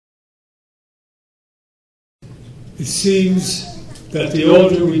It seems that the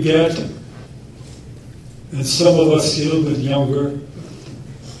older we get, and some of us a little bit younger,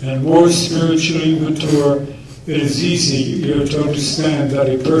 and more spiritually mature, it is easier to understand that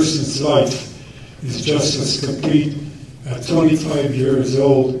a person's life is just as complete at 25 years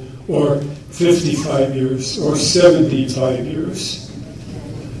old, or 55 years, or 75 years.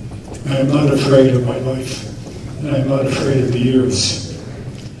 I am not afraid of my life, and I am not afraid of the years.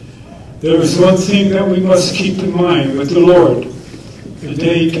 There is one thing that we must keep in mind with the Lord. A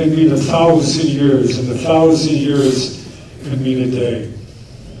day can mean 1,000 years, and 1,000 years can mean a day.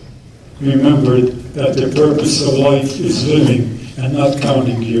 Remember that the purpose of life is living and not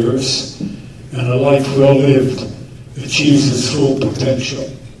counting years, and a life well lived achieves its full potential.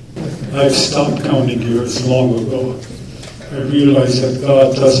 I've stopped counting years long ago. I realize that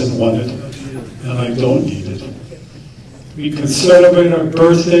God doesn't want it, and I don't need it. We can celebrate our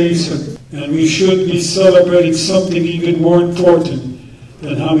birthdays, and we should be celebrating something even more important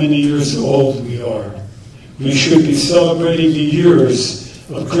than how many years old we are. We should be celebrating the years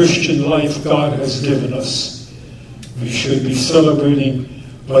of Christian life God has given us. We should be celebrating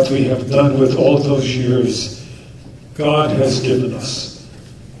what we have done with all those years God has given us.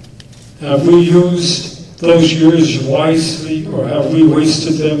 Have we used those years wisely, or have we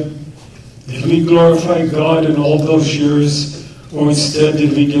wasted them? Did we glorify God in all those years, or instead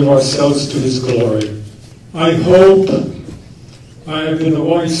did we give ourselves to His glory? I hope I have been a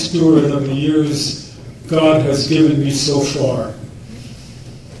wise steward of the years God has given me so far.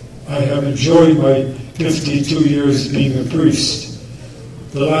 I have enjoyed my 52 years being a priest.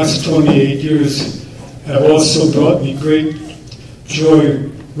 The last 28 years have also brought me great joy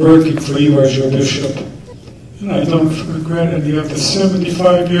working for you as your bishop. And I don't regret any of the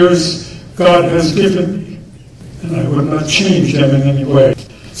 75 years God has given me, and I would not change them in any way.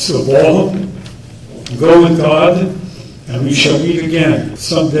 So go with God, and we shall meet again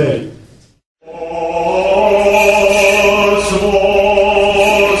someday.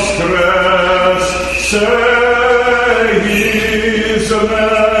 Say He's a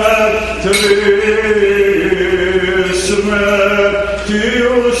man.